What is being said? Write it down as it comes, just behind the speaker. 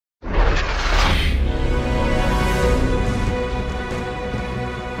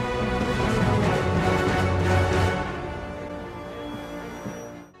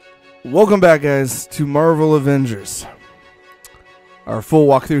Welcome back, guys, to Marvel Avengers. Our full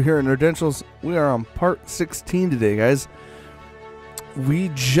walkthrough here in Credentials. We are on part 16 today, guys.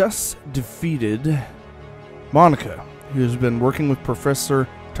 We just defeated Monica, who's been working with Professor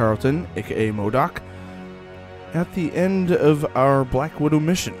Tarleton, aka MODOK, at the end of our Black Widow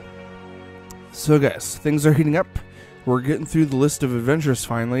mission. So, guys, things are heating up. We're getting through the list of Avengers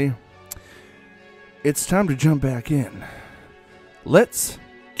finally. It's time to jump back in. Let's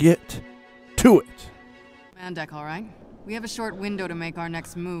get to it. Man deck, all right? We have a short window to make our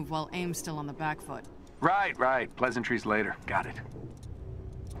next move while AIM's still on the back foot. Right. Pleasantries later. Got it.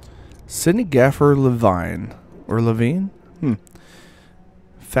 Sidney Gaffer Levine. Or Levine?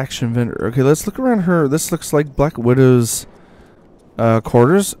 Faction vendor. Okay, let's look around her. This looks like Black Widow's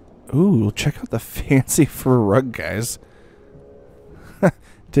quarters. Ooh, check out the fancy fur rug, guys.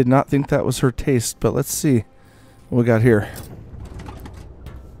 Did not think that was her taste, but let's see what we got here.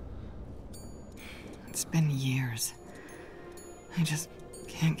 It's been years. I just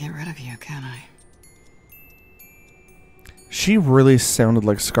can't get rid of you, can I? She really sounded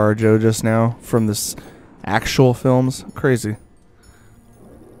like ScarJo just now from this actual films. Crazy.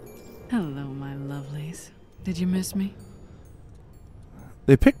 Hello, my lovelies. Did you miss me?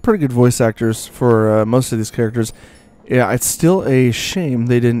 They picked pretty good voice actors for most of these characters. Yeah, it's still a shame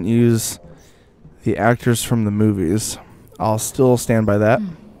they didn't use the actors from the movies. I'll still stand by that.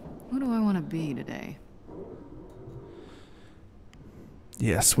 Who do I want to be today?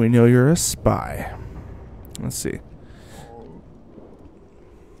 Yes, we know you're a spy. Let's see.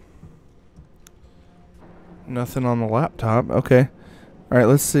 Nothing on the laptop. Okay. Alright,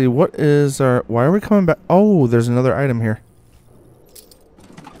 let's see. What is our... Why are we coming back? Oh, there's another item here.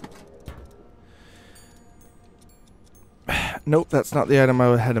 Nope, that's not the item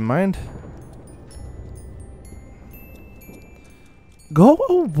I had in mind. Go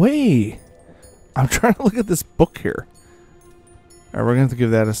away! I'm trying to look at this book here. Alright, we're going to have to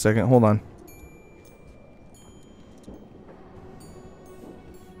give that a second. Hold on.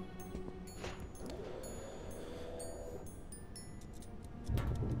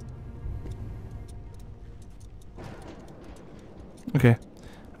 Okay.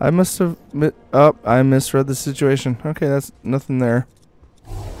 I must have... I misread the situation. Okay, that's nothing there.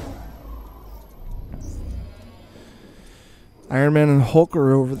 Iron Man and Hulk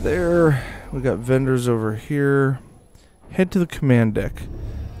are over there. We got vendors over here. Head to the command deck.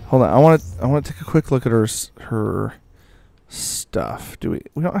 Hold on. I want to take a quick look at her stuff. We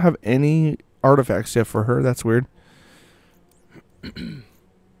don't have any artifacts yet for her. That's weird.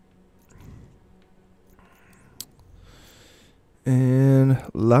 And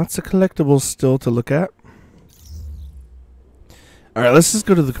lots of collectibles still to look at. Alright, let's just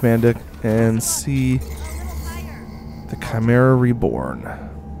go to the command deck and see the Chimera Reborn.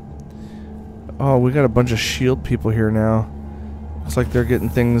 Oh, we got a bunch of S.H.I.E.L.D. people here now. Looks like they're getting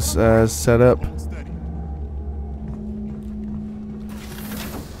things set up.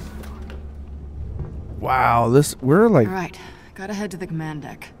 Wow, we're like... Alright, gotta head to the command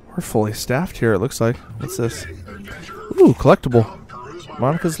deck. We're fully staffed here, it looks like. What's this? Ooh, collectible.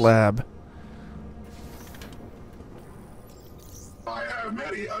 Monica's lab. I have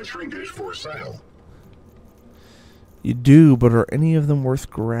many a trinket for sale. You do, but are any of them worth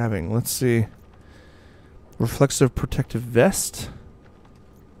grabbing? Let's see. Reflexive protective vest.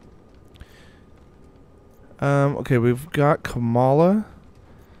 Okay, we've got Kamala,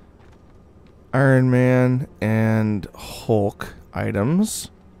 Iron Man, and Hulk items.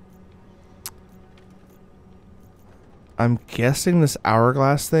 I'm guessing this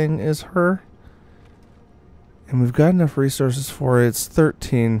hourglass thing is her. And we've got enough resources for it. It's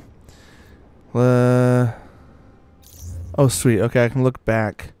 13. Oh, sweet. Okay, I can look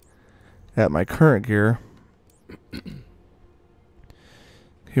back at my current gear.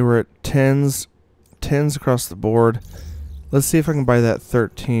 Here we're at 10s across the board. Let's see if I can buy that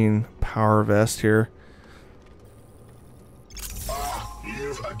 13 power vest here.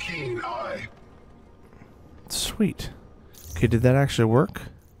 You've a keen eye. Sweet. Okay, did that actually work?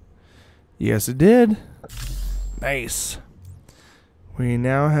 Yes, it did. Nice. We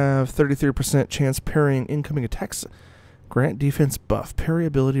now have 33% chance parrying incoming attacks. Grant defense buff. Parry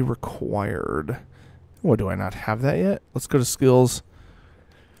ability required. What, do I not have that yet? Let's go to skills.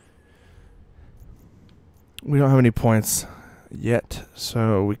 We don't have any points yet,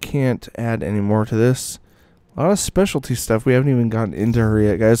 so we can't add any more to this. A lot of specialty stuff. We haven't even gotten into her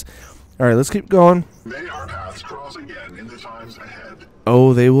yet, guys. Alright, let's keep going. May our paths cross again in the times ahead.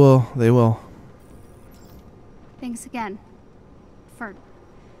 Oh, they will. They will. Thanks again. For...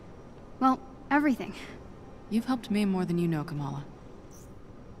 well, everything. You've helped me more than you know, Kamala.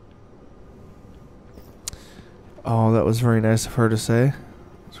 Oh, that was very nice of her to say.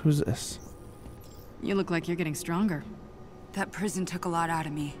 Who's this? You look like you're getting stronger. That prison took a lot out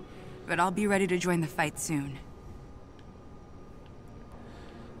of me, but I'll be ready to join the fight soon.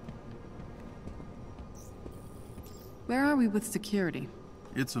 Where are we with security?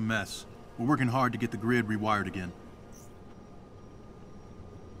 It's a mess. We're working hard to get the grid rewired again.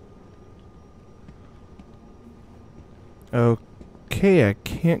 Okay, I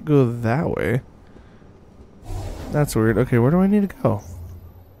can't go that way. That's weird. Okay, where do I need to go?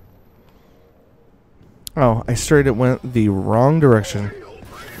 Oh, I straight it went the wrong direction.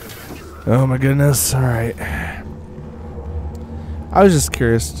 Oh my goodness. Alright. I was just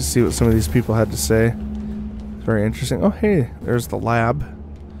curious to see what some of these people had to say. It's very interesting. Oh, hey, there's the lab.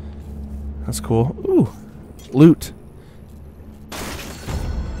 That's cool. Ooh, loot.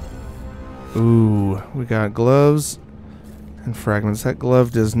 Ooh, we got gloves and fragments. That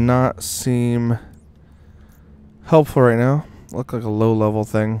glove does not seem helpful right now. Look like a low-level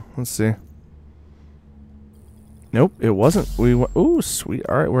thing. Let's see. Nope, it wasn't. We went. Ooh, sweet.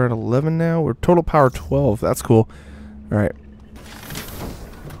 All right, we're at 11 now. We're total power 12. That's cool. All right.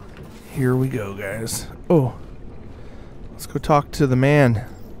 Here we go, guys. Oh, let's go talk to the man.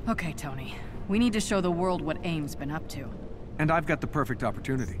 Okay, Tony. We need to show the world what AIM's been up to. And I've got the perfect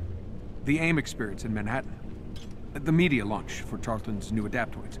opportunity. The AIM experience in Manhattan. The media launch for Tarleton's new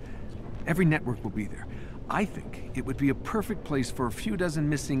adaptoids. Every network will be there. I think it would be a perfect place for a few dozen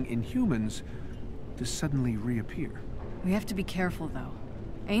missing Inhumans to suddenly reappear. We have to be careful, though.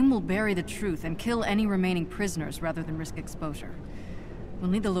 AIM will bury the truth and kill any remaining prisoners rather than risk exposure. We'll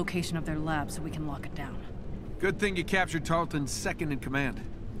need the location of their lab so we can lock it down. Good thing you captured Tarleton's second in command.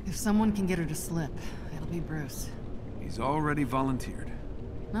 If someone can get her to slip, it'll be Bruce. He's already volunteered.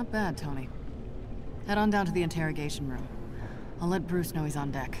 Not bad, Tony. Head on down to the interrogation room. I'll let Bruce know he's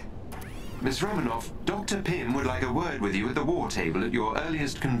on deck. Miss Romanoff, Dr. Pym would like a word with you at the war table at your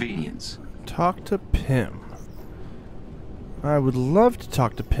earliest convenience. Talk to Pym. I would love to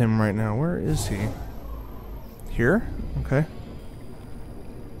talk to Pym right now. Where is he? Here? Okay.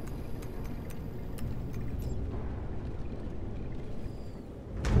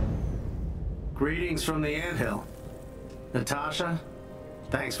 Greetings from the anthill. Natasha,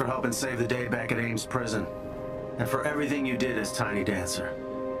 thanks for helping save the day back at Ames prison, and for everything you did as Tiny Dancer.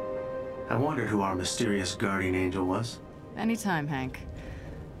 I wondered who our mysterious guardian angel was. Anytime, Hank.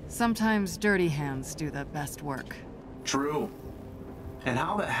 Sometimes dirty hands do the best work. True. And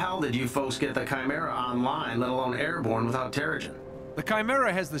how the hell did you folks get the Chimera online, let alone airborne, without Terrigen? The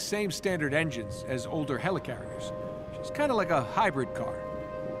Chimera has the same standard engines as older helicarriers. She's kind of like a hybrid car.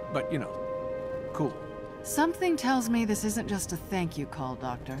 But, you know, cool. Something tells me this isn't just a thank you call,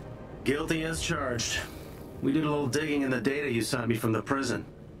 Doctor. Guilty as charged. We did a little digging in the data you sent me from the prison.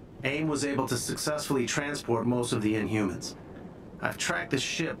 AIM was able to successfully transport most of the Inhumans. I've tracked the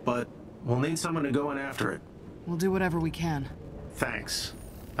ship, but we'll need someone to go in after it. We'll do whatever we can. Thanks.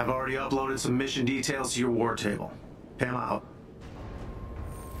 I've already uploaded some mission details to your war table. Pam out.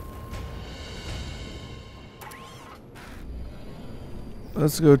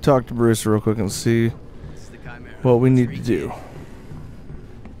 Let's go talk to Bruce real quick and see what we need to do.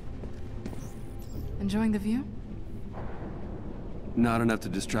 Enjoying the view? Not enough to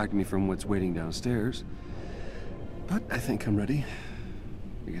distract me from what's waiting downstairs. But I think I'm ready.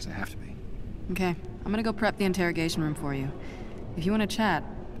 I guess I have to be. Okay, I'm gonna go prep the interrogation room for you. If you want to chat,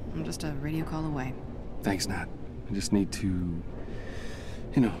 I'm just a radio call away. Thanks, Nat. I just need to,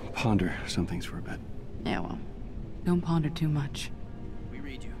 ponder some things for a bit. Yeah, well, don't ponder too much. We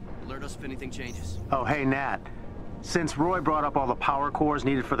read you. Alert us if anything changes. Oh, hey, Nat. Since Roy brought up all the power cores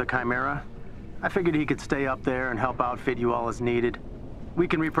needed for the Chimera, I figured he could stay up there and help outfit you all as needed. We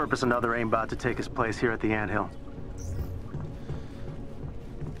can repurpose another aimbot to take his place here at the anthill.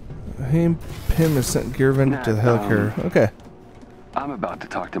 Hey, Pym has sent gear vendor to the helicarrier. Okay. I'm about to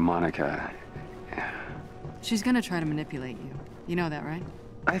talk to Monica. She's gonna try to manipulate you. You know that, right?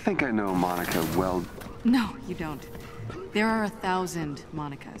 I think I know Monica well. No, you don't. There are 1,000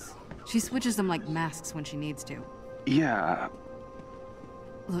 Monicas. She switches them like masks when she needs to. Yeah.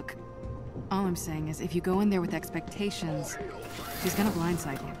 Look, all I'm saying is if you go in there with expectations, she's gonna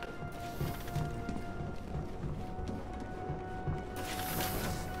blindside you.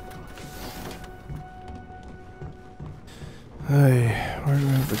 Hey, where do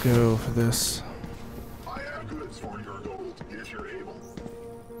I have to go for this? I have goods for your gold, if you're able.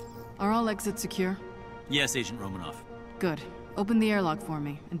 Are all exits secure? Yes, Agent Romanoff. Good. Open the airlock for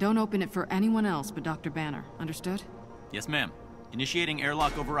me, and don't open it for anyone else but Dr. Banner. Understood? Yes, ma'am. Initiating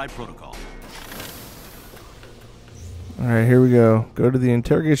airlock override protocol. Alright, here we go. Go to the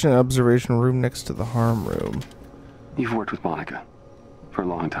interrogation observation room next to the harm room. You've worked with Monica for a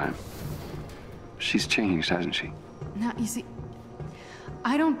long time. She's changed, hasn't she? Now, you see,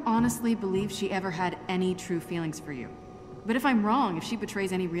 I don't honestly believe she ever had any true feelings for you. But if I'm wrong, if she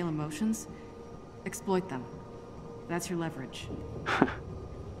betrays any real emotions, exploit them. That's your leverage.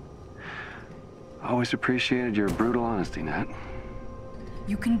 Always appreciated your brutal honesty, Nat.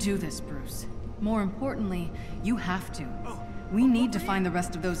 You can do this, Bruce. More importantly, you have to. We need to find the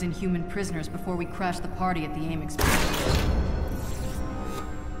rest of those Inhuman prisoners before we crash the party at the AIM experience.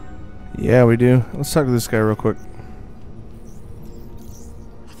 Yeah, we do. Let's talk to this guy real quick.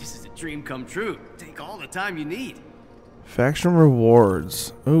 This is a dream come true. Take all the time you need. Faction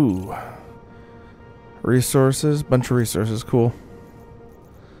rewards. Ooh. Resources. Bunch of resources. Cool.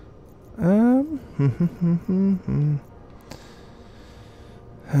 I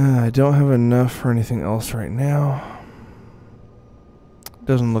don't have enough for anything else right now.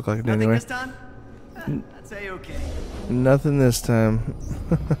 Doesn't look like it Nothing anyway. this time? I'd say okay. Nothing this time.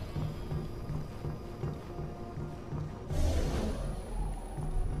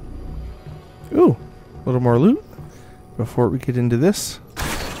 Ooh, a little more loot before we get into this.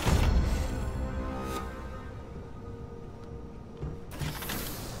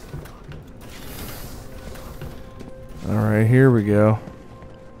 Alright, here we go.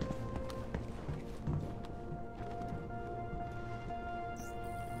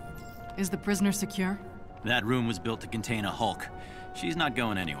 Is the prisoner secure? That room was built to contain a Hulk. She's not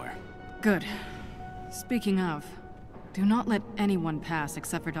going anywhere. Good. Speaking of, do not let anyone pass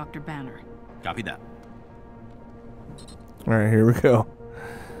except for Dr. Banner. Copy that. Alright, here we go.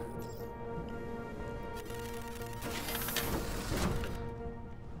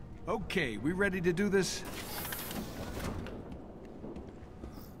 Okay, we ready to do this?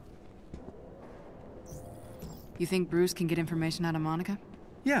 You think Bruce can get information out of Monica?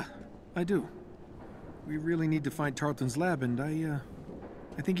 Yeah, I do. We really need to find Tarleton's lab, and I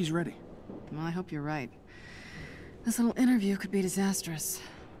think he's ready. Well, I hope you're right. This little interview could be disastrous.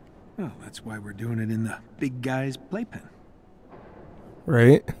 Well, that's why we're doing it in the big guy's playpen.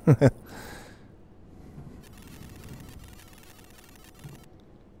 Right?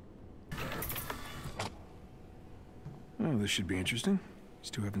 Oh, this should be interesting.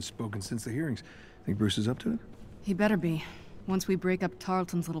 These two haven't spoken since the hearings. Think Bruce is up to it? He better be. Once we break up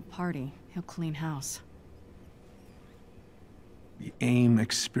Tarleton's little party, he'll clean house. The AIM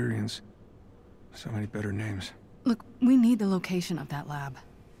experience. So many better names. Look, we need the location of that lab.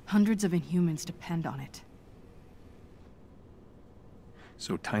 Hundreds of Inhumans depend on it.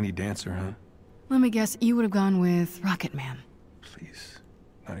 So Tiny Dancer, huh? Let me guess, you would have gone with Rocket Man. Please.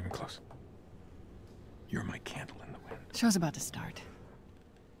 Not even close. You're my candle in the wind. Show's about to start.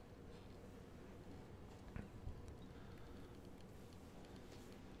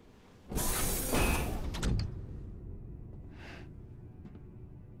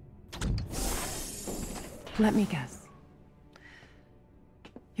 Let me guess.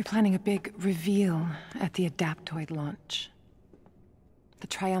 You're planning a big reveal at the Adaptoid launch. The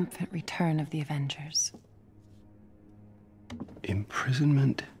triumphant return of the Avengers.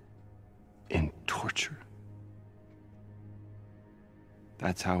 Imprisonment and torture.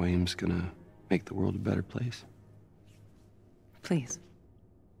 That's how AIM's gonna make the world a better place. Please.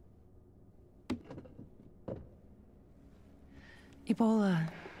 Ebola,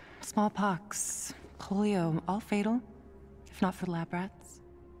 smallpox, polio, all fatal, if not for lab rats.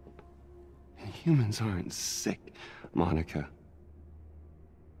 Humans aren't sick, Monica.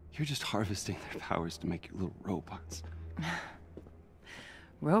 You're just harvesting their powers to make your little robots.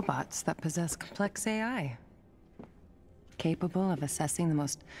 Robots that possess complex AI. Capable of assessing the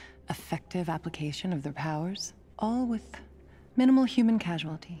most effective application of their powers, all with minimal human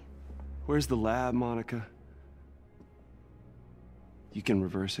casualty. Where's the lab, Monica? You can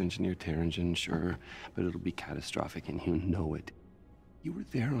reverse engineer Terrigen, sure, but it'll be catastrophic and you know it. You were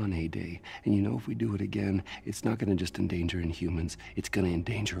there on A-Day, and you know if we do it again, it's not gonna just endanger Inhumans, it's gonna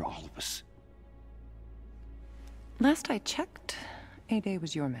endanger all of us. Last I checked, A-Day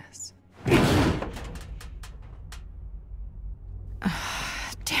was your mess.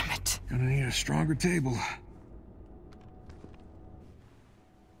 Damn it. Gonna need a stronger table.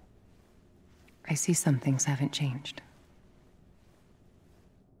 I see some things haven't changed.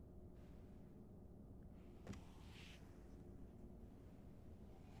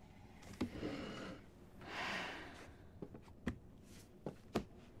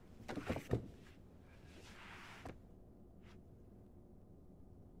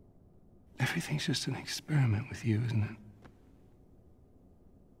 Everything's just an experiment with you, isn't it?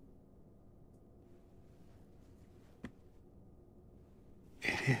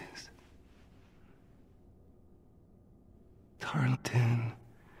 It is. Manhattan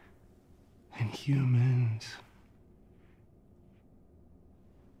and humans.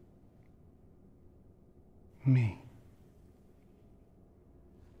 Me.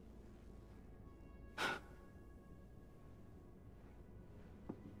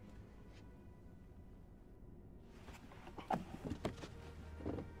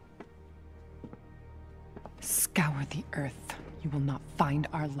 Scour the Earth. You will not find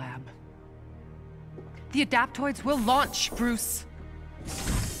our lab. The Adaptoids will launch, Bruce.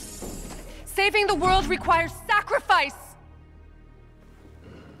 Saving the world requires sacrifice!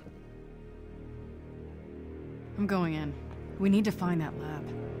 I'm going in. We need to find that lab.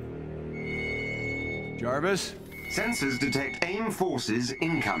 Jarvis? Sensors detect AIM forces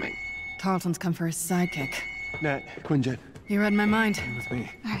incoming. Tarleton's come for his sidekick. Nat, Quinjet. You read my mind. With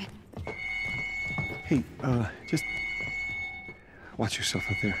me. All right. Hey, just watch yourself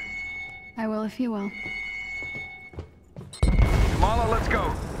out there. I will if you will. Kamala, let's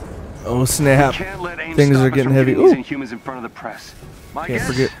go. Oh snap! Can't let AIM Things stop are us getting from heavy. these Ooh. Inhumans in front of the press. My Can't guess,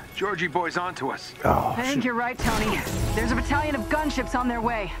 forget. Georgie boy's onto us. Oh, I think you're right, Tony. There's a battalion of gunships on their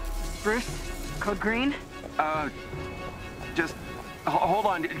way. Bruce, code green? Just hold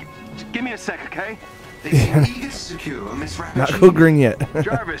on. Just give me a sec, okay? They seem eager to secure Miss not Rappaccini. code green yet.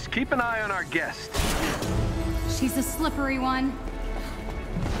 Jarvis, keep an eye on our guest. She's a slippery one.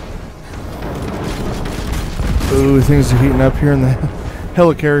 Ooh, things are heating up here in the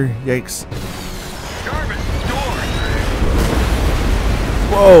helicarrier. Yikes! Jarvis, door.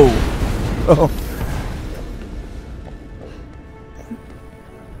 Whoa! Oh.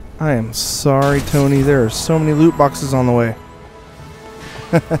 I am sorry, Tony. There are so many loot boxes on the way.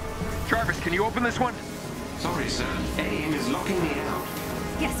 Jarvis, can you open this one? Sorry, sir. AIM is locking me out.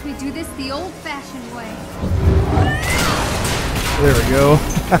 Guess we do this the old-fashioned way. There we go.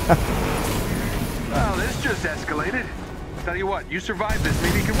 Well, this just escalated. Tell you what, you survived this,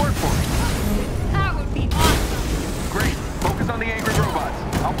 maybe you can work for me. That would be awesome. Great. Focus on the angry robots.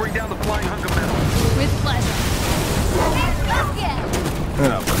 I'll bring down the flying hunk of metal. With pleasure.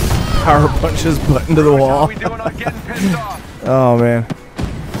 Power punches butt into the wall. How we doing on getting pissed off? Oh man.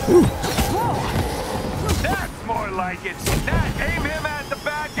 That's more like it. Nat, aim him at the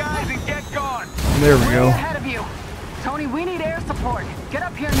bad guys and get gone. There we Way go. ahead of you. Tony, we need air support. Get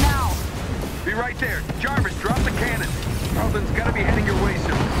up here now. Be right there. Jarvis, drop the cannon. Tarleton's gotta be heading your way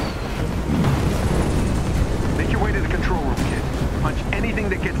soon. Make your way to the control room, kid. Punch anything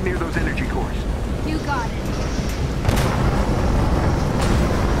that gets near those energy cores. You got it.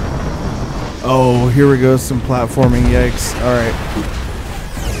 Oh, here we go. Some platforming. Yikes! All right.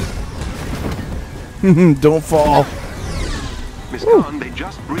 Don't fall. Miss Khan, they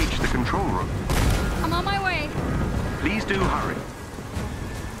just breached the control room. I'm on my way. Please do hurry.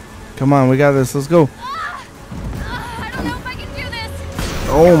 Come on, we got this. Let's go. I don't know if I can do this.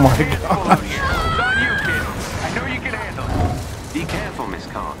 Oh my Pull god. out here. It's on you, kid. I know you can handle it. Be careful, Miss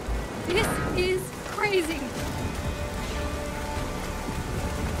Khan. This is crazy.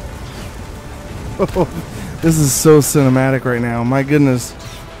 This is so cinematic right now. My goodness.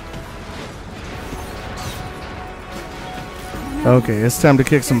 Okay, it's time to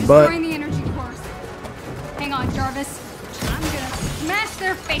kick some butt. Destroying the energy cores. Hang on, Jarvis. I'm gonna smash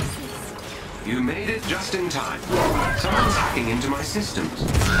their faces. You made it just in time. Someone's hacking into my systems.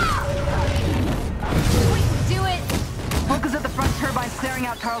 Do it. Focus at the front turbines clearing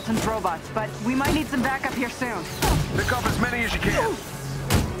out Tarleton's robots, but we might need some backup here soon. Pick up as many as you can.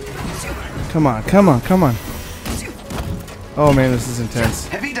 Come on, come on, come on. Oh man, this is intense.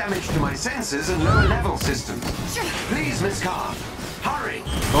 Heavy damage to my sensors and lower level systems. Please, Miss Khan, hurry.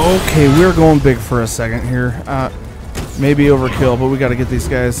 Okay, we're going big for a second here. Maybe overkill, but we got to get these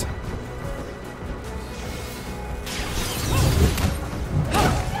guys.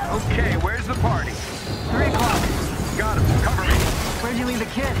 Okay, where's the party? 3 o'clock. Got him. Cover me. Where'd you leave the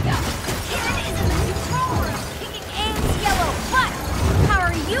kid? Kid is in the control room, kicking Aim's yellow butt. How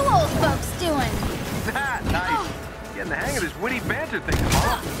are you old folks doing? That, nice. Getting the hang of this witty banter thing,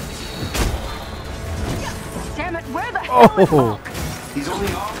 Kamala. Damn it, where the hell is Hulk? He's on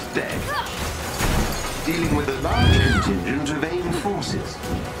the arc deck, dealing with a large contingent of AIM forces.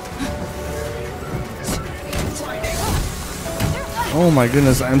 Oh my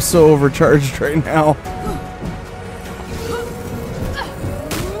goodness, I'm so overcharged right now.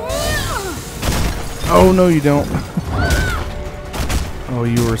 Oh no, you don't. Oh,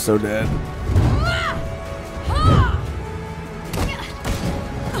 you were so dead.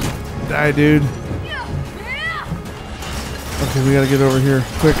 Die, dude. Okay, we gotta get over here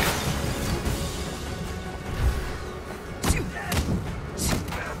quick.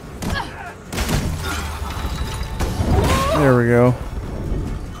 There we go.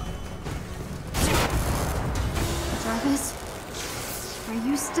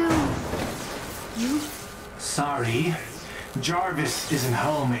 you still... you? Sorry. Jarvis isn't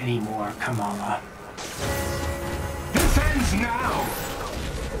home anymore, Kamala. This ends now!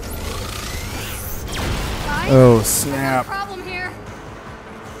 Guys? Oh, snap. Problem here.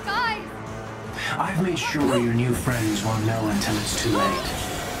 Guys! I've made sure your new friends won't know until it's too late.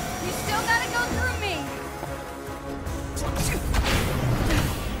 You still gotta go through me!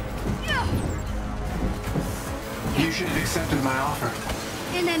 You should have accepted my offer.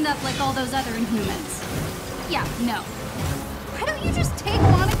 Didn't end up like all those other Inhumans. Yeah, no. Why don't you just take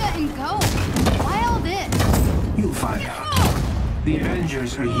Monica and go? Why all this? You'll find out. The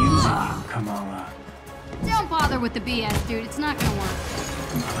Avengers are using you, Kamala. Don't bother with the BS, dude. It's not gonna work.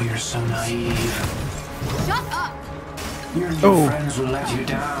 Oh, you're so naive. Shut up! Your new friends will let you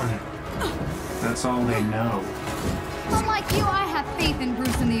down. That's all they know. Unlike you, I have faith in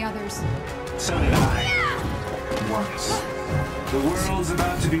Bruce and the others. So did I. Once. The world's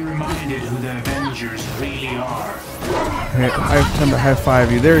about to be reminded who the Avengers really are. Time to high five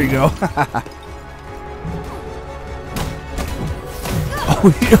you. There you go.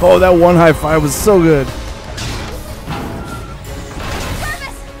 Oh, that one high five was so good.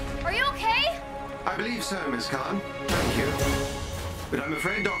 Jarvis, are you okay? I believe so, Miss Khan. Thank you. But I'm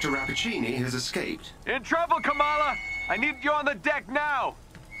afraid Dr. Rappaccini has escaped. In trouble, Kamala! I need you on the deck now!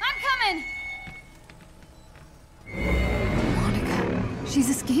 I'm coming! Monica, she's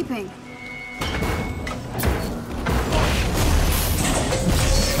escaping.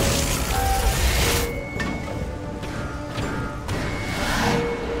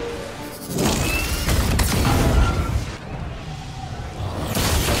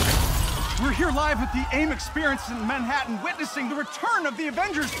 We're here live at the AIM experience in Manhattan, witnessing the return of the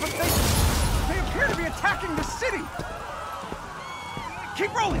Avengers, but they appear to be attacking the city.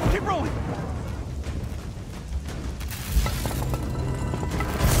 Keep rolling, keep rolling.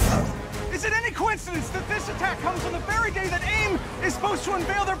 Is it any coincidence that this attack comes on the very day that AIM is supposed to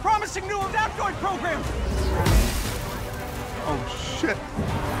unveil their promising new adaptoid program? Oh, shit.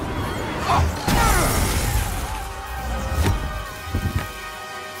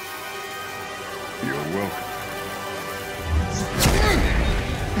 You're welcome.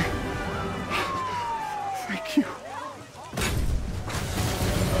 Thank you.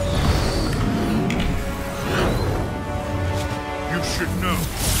 You should know,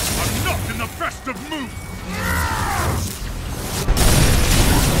 I'm not in the best of moods.